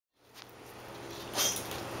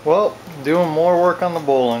Well, doing more work on the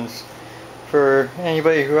Bohlins. For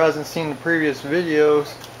anybody who hasn't seen the previous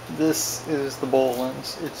videos, this is the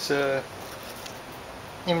Bohlins. It's a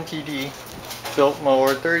MTD built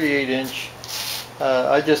mower, 38 inch.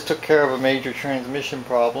 I just took care of a major transmission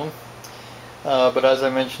problem. But as I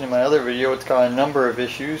mentioned in my other video, it's got a number of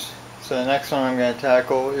issues. So the next one I'm going to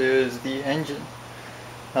tackle is the engine.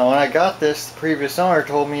 Now when I got this, the previous owner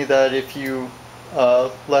told me that if you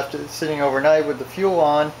left it sitting overnight with the fuel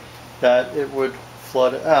on, that it would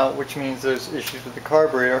flood out, which means there's issues with the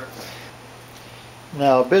carburetor.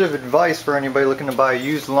 Now a bit of advice for anybody looking to buy a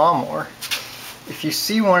used lawnmower. If you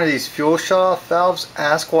see one of these fuel shutoff valves,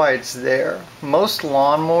 ask why it's there. Most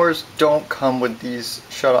lawnmowers don't come with these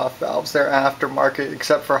shutoff valves. They're aftermarket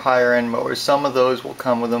except for higher end mowers. Some of those will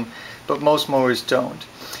come with them, but most mowers don't.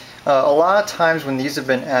 A lot of times when these have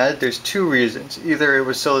been added, there's two reasons. Either it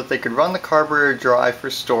was so that they could run the carburetor dry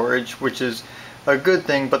for storage, which is a good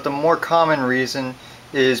thing, but the more common reason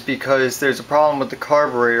is because there's a problem with the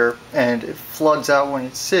carburetor and it floods out when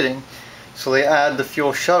it's sitting. So they add the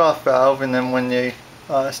fuel shutoff valve, and then when they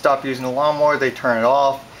stop using the lawnmower, they turn it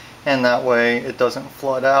off, and that way it doesn't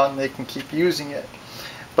flood out and they can keep using it.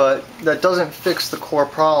 But that doesn't fix the core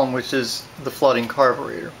problem, which is the flooding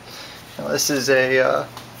carburetor. Now, this is a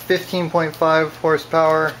 15.5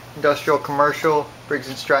 horsepower industrial commercial Briggs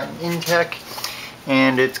and Stratton Intek,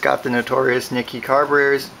 and it's got the notorious Nikki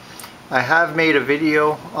Carburetors. I have made a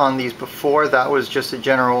video on these before. That was just a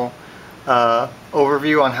general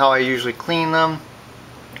overview on how I usually clean them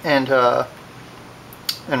and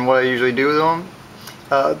what I usually do with them.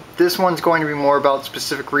 This one's going to be more about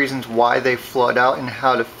specific reasons why they flood out and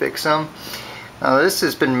how to fix them. This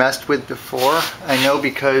has been messed with before. I know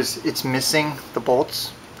because it's missing the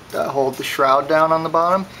bolts that hold the shroud down on the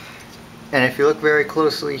bottom, and if you look very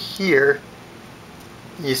closely here,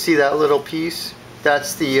 you see that little piece.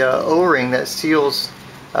 That's the O-ring that seals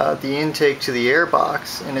the intake to the air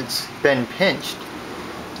box, and it's been pinched.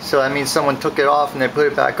 So that means someone took it off and they put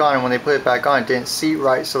it back on, and when they put it back on, it didn't seat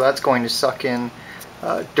right, so that's going to suck in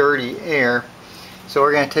dirty air. So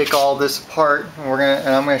we're going to take all this apart, and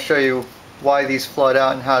I'm going to show you why these flood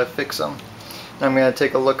out and how to fix them. And I'm going to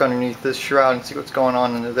take a look underneath this shroud and see what's going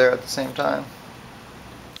on under there at the same time.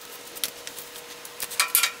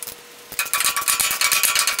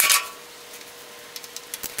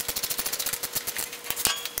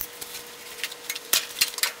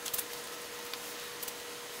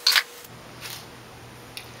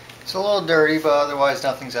 It's a little dirty, but otherwise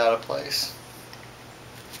nothing's out of place.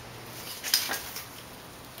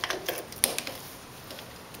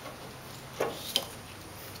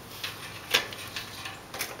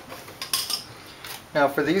 Now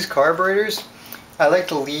for these carburetors, I like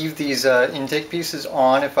to leave these intake pieces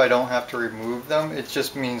on if I don't have to remove them. It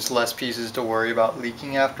just means less pieces to worry about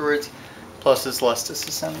leaking afterwards, plus it's less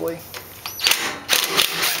disassembly.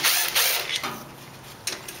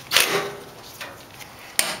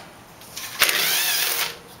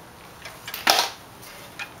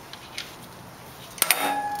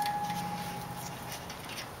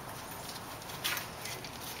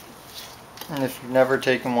 And if you've never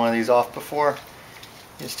taken one of these off before,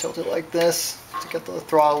 you just tilt it like this to get the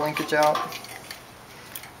throttle linkage out,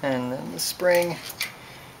 and then the spring,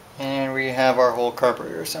 and we have our whole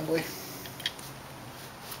carburetor assembly.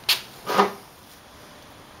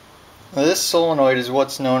 Now, this solenoid is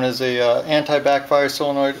what's known as a anti-backfire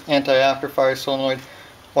solenoid, anti-afterfire solenoid,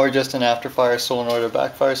 or just an afterfire solenoid or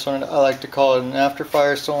backfire solenoid. I like to call it an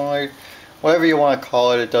afterfire solenoid. Whatever you want to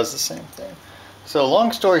call it, it does the same thing. So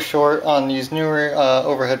long story short, on these newer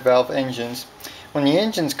overhead valve engines, when the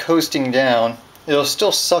engine's coasting down, it'll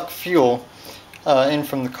still suck fuel in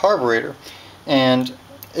from the carburetor, and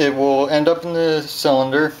it will end up in the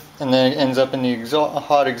cylinder, and then it ends up in the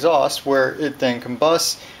hot exhaust, where it then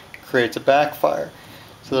combusts, creates a backfire.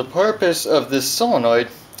 So the purpose of this solenoid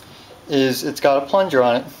is it's got a plunger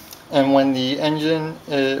on it, and when the engine,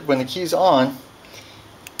 when the key's on,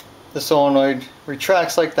 the solenoid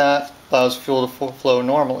retracts like that, allows fuel to flow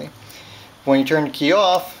normally. When you turn the key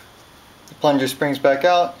off, the plunger springs back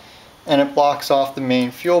out, and it blocks off the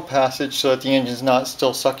main fuel passage so that the engine's not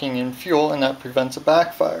still sucking in fuel, and that prevents a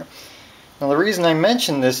backfire. Now the reason I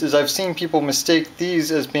mention this is I've seen people mistake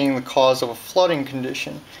these as being the cause of a flooding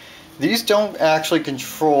condition. These don't actually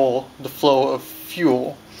control the flow of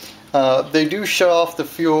fuel. They do shut off the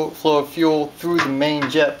flow of fuel through the main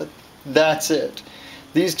jet, but that's it.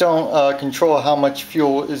 These don't control how much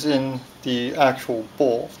fuel is in the actual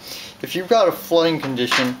bowl. If you've got a flooding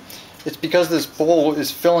condition, it's because this bowl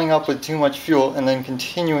is filling up with too much fuel and then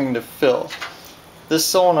continuing to fill. This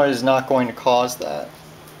solenoid is not going to cause that.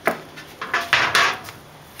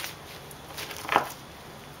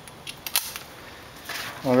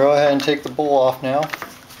 I'll go ahead and take the bowl off now.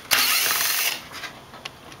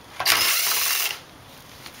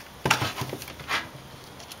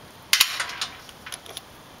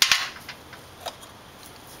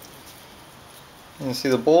 You can see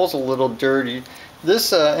the bowl's a little dirty.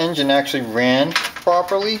 This engine actually ran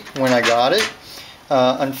properly when I got it.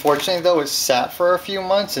 Unfortunately though, it sat for a few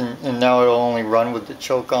months and now it'll only run with the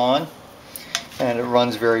choke on. And it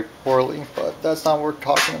runs very poorly, but that's not what we're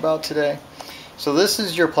talking about today. So this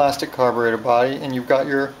is your plastic carburetor body, and you've got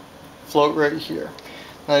your float right here.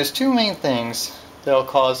 Now there's two main things that'll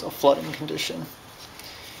cause a flooding condition.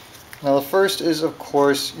 Now the first is of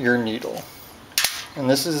course your needle. And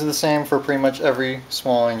this is the same for pretty much every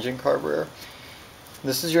small engine carburetor.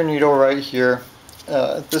 This is your needle right here.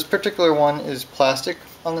 This particular one is plastic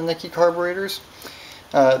on the Nikki Carburetors.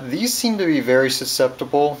 These seem to be very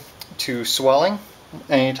susceptible to swelling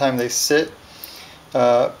anytime they sit.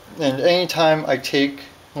 And anytime I take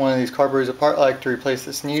one of these carburetors apart, I like to replace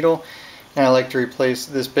this needle, and I like to replace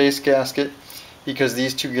this base gasket, because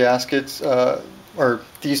these two gaskets, or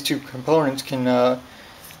these two components can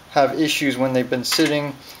have issues when they've been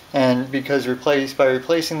sitting, and because by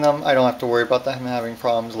replacing them, I don't have to worry about them having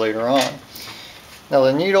problems later on. Now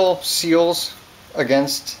the needle seals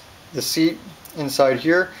against the seat inside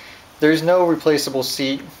here. There's no replaceable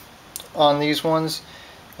seat on these ones.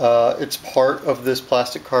 It's part of this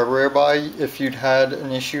plastic carburetor body. If you'd had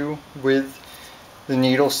an issue with the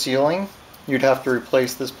needle sealing, you'd have to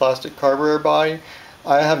replace this plastic carburetor body.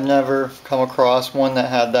 I have never come across one that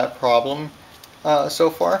had that problem so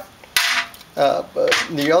far. But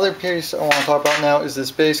the other piece I want to talk about now is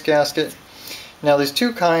this base gasket. Now there's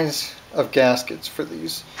two kinds of gaskets for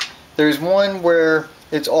these. There's one where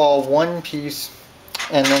it's all one piece,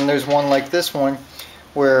 and then there's one like this one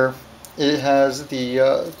where it has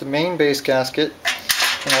the main base gasket,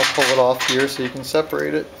 and I'll pull it off here so you can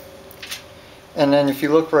separate it. And then if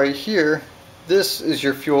you look right here, this is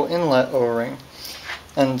your fuel inlet O-ring,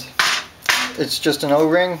 and it's just an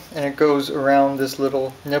O-ring, and it goes around this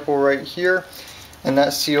little nipple right here, and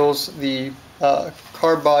that seals the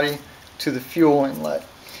carb body to the fuel inlet.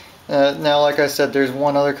 Now, like I said, there's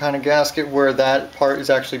one other kind of gasket where that part is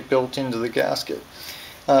actually built into the gasket.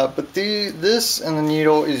 But this and the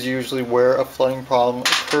needle is usually where a flooding problem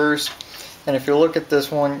occurs. And if you look at this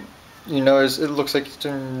one, you notice it looks like it's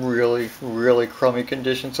in really, really crummy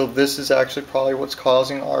condition. So this is actually probably what's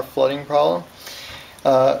causing our flooding problem.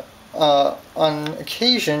 On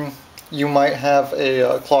occasion, you might have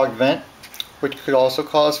a clogged vent, which could also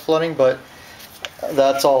cause flooding, but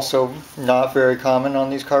that's also not very common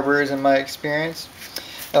on these carburetors in my experience.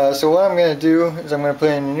 So what I'm going to do is I'm going to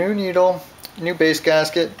put in a new needle, new base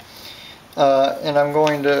gasket, and I'm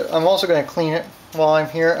also going to clean it while I'm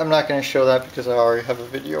here. I'm not going to show that because I already have a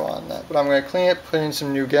video on that, but I'm going to clean it, put in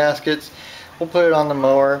some new gaskets, we'll put it on the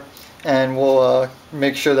mower, and we'll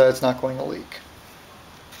make sure that it's not going to leak.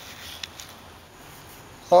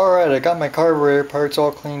 Alright, I got my carburetor parts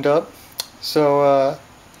all cleaned up. So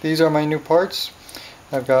these are my new parts.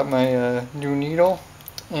 I've got my new needle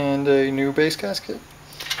and a new base gasket.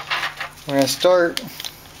 We're going to start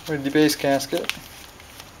with the base gasket.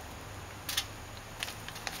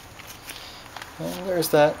 And there's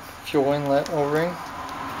that fuel inlet O-ring.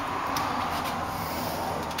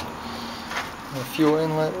 The fuel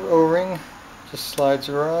inlet O-ring just slides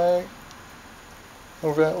right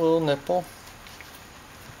over that little nipple.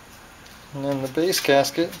 And then the base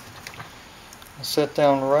gasket will set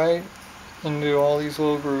down right into all these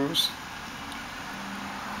little grooves.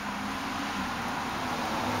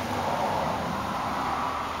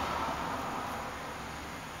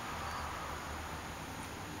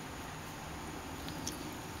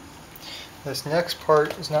 This next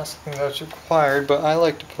part is not something that's required, but I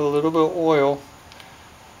like to put a little bit of oil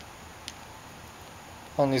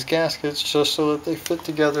on these gaskets just so that they fit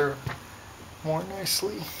together more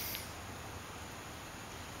nicely.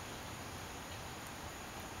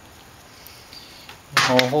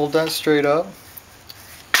 I'll hold that straight up.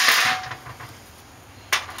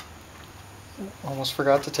 Almost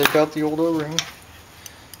forgot to take out the old O-ring.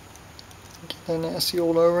 Get that nasty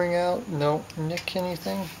old O-ring out. Don't nick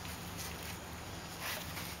anything.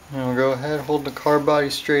 And we'll go ahead, hold the carb body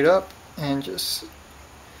straight up, and just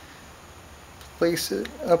place it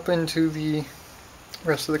up into the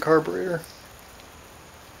rest of the carburetor.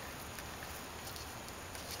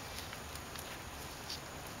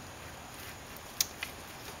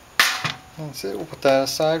 That's it. We'll put that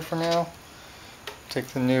aside for now. Take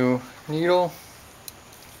the new needle,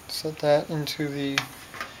 set that into the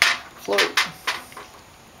float.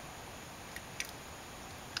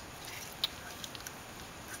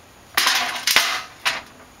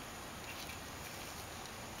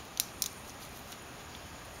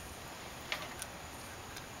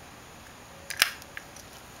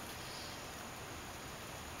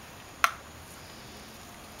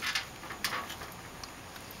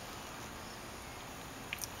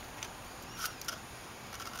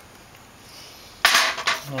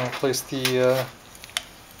 I'll place the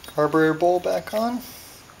carburetor bowl back on.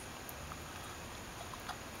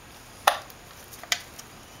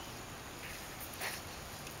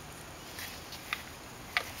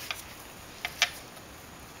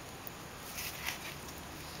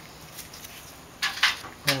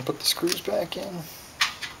 And put the screws back in.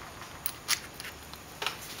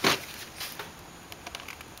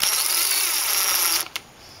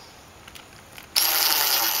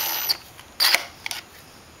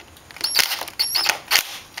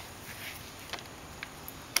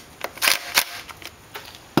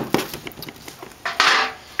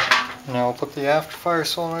 Now I'll put the afterfire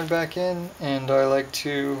solenoid back in, and I like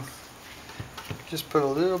to just put a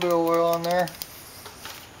little bit of oil on there.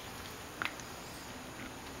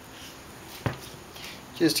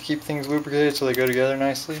 Just to keep things lubricated so they go together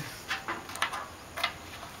nicely.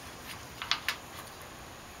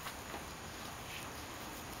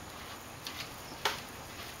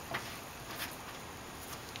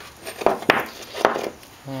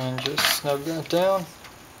 And just snug that down.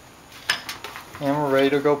 And we're ready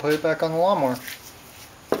to go put it back on the lawnmower.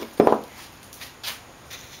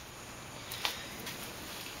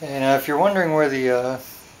 And if you're wondering where the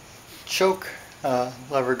choke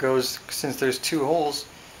lever goes, since there's two holes,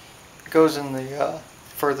 it goes in the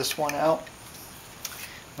furthest one out.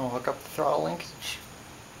 I'll hook up the throttle linkage.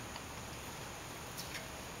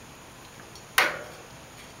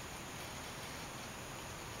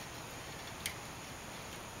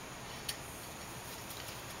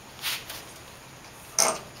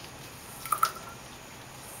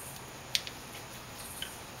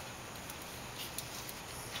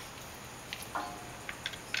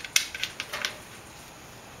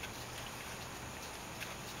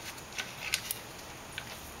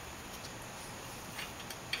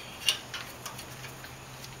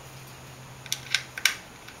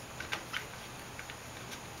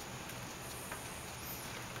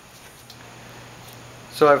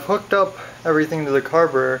 So I've hooked up everything to the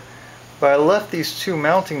carburetor, but I left these two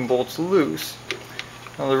mounting bolts loose.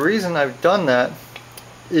 Now the reason I've done that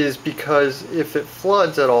is because if it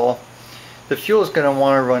floods at all, the fuel is going to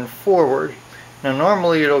want to run forward. Now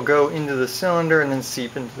normally it'll go into the cylinder and then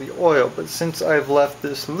seep into the oil, but since I've left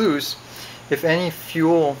this loose, if any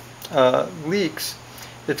fuel leaks,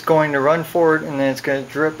 it's going to run forward and then it's going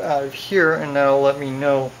to drip out of here, and that'll let me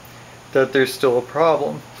know that there's still a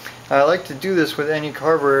problem. I like to do this with any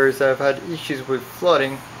carburetors that have had issues with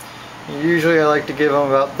flooding. Usually I like to give them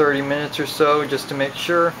about 30 minutes or so just to make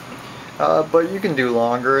sure, but you can do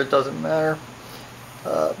longer, it doesn't matter.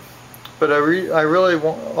 But I really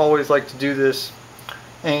always like to do this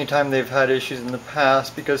anytime they've had issues in the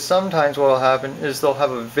past, because sometimes what will happen is they'll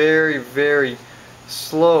have a very, very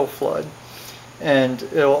slow flood and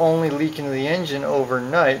it'll only leak into the engine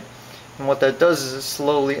overnight, and what that does is it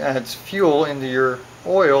slowly adds fuel into your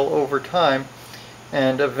oil over time,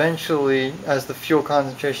 and eventually as the fuel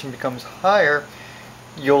concentration becomes higher,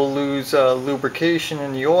 you'll lose lubrication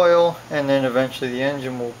in the oil, and then eventually the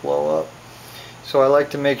engine will blow up. So I like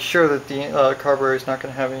to make sure that the carburetor is not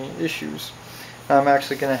going to have any issues. I'm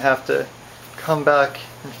actually going to have to come back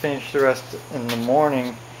and finish the rest in the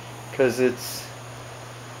morning because it's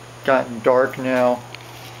gotten dark now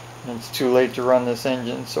and it's too late to run this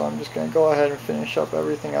engine, so I'm just going to go ahead and finish up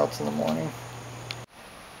everything else in the morning.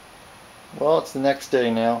 Well, it's the next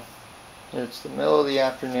day now. It's the middle of the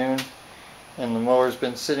afternoon and the mower's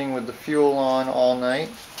been sitting with the fuel on all night,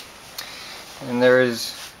 and there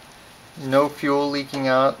is no fuel leaking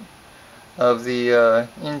out of the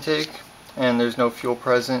intake, and there's no fuel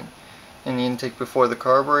present in the intake before the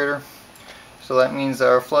carburetor. So that means that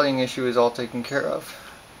our flooding issue is all taken care of.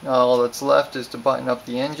 Now all that's left is to button up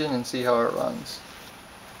the engine and see how it runs.